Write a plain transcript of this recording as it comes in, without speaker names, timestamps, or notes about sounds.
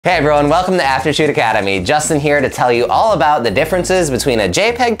Hey everyone, welcome to Aftershoot Academy. Justin here to tell you all about the differences between a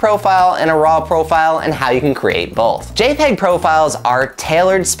JPEG profile and a RAW profile and how you can create both. JPEG profiles are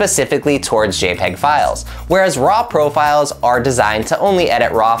tailored specifically towards JPEG files, whereas RAW profiles are designed to only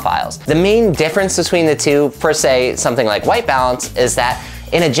edit RAW files. The main difference between the two, for say something like white balance, is that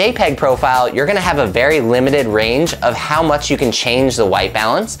in a JPEG profile, you're gonna have a very limited range of how much you can change the white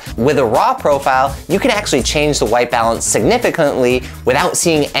balance. With a RAW profile, you can actually change the white balance significantly without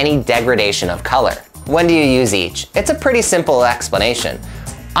seeing any degradation of color. When do you use each? It's a pretty simple explanation.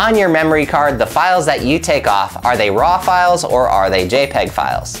 On your memory card, the files that you take off, are they RAW files or are they JPEG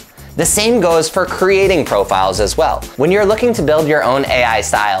files? The same goes for creating profiles as well. When you're looking to build your own AI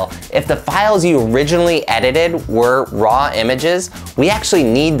style, if the files you originally edited were RAW images, we actually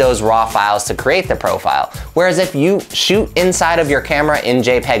need those RAW files to create the profile. Whereas if you shoot inside of your camera in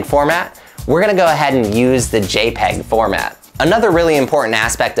JPEG format, we're gonna go ahead and use the JPEG format. Another really important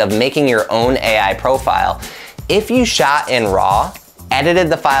aspect of making your own AI profile, if you shot in RAW, edited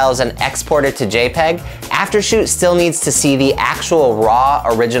the files and exported to JPEG, Aftershoot still needs to see the actual RAW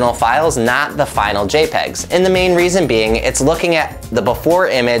original files, not the final JPEGs. And the main reason being, it's looking at the before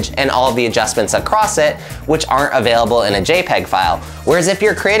image and all of the adjustments across it, which aren't available in a JPEG file. Whereas if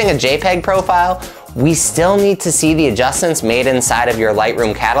you're creating a JPEG profile, we still need to see the adjustments made inside of your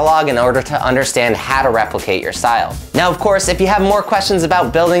Lightroom catalog in order to understand how to replicate your style. Now, of course, if you have more questions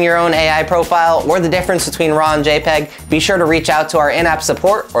about building your own AI profile or the difference between RAW and JPEG, be sure to reach out to our in-app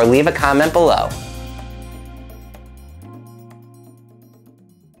support or leave a comment below.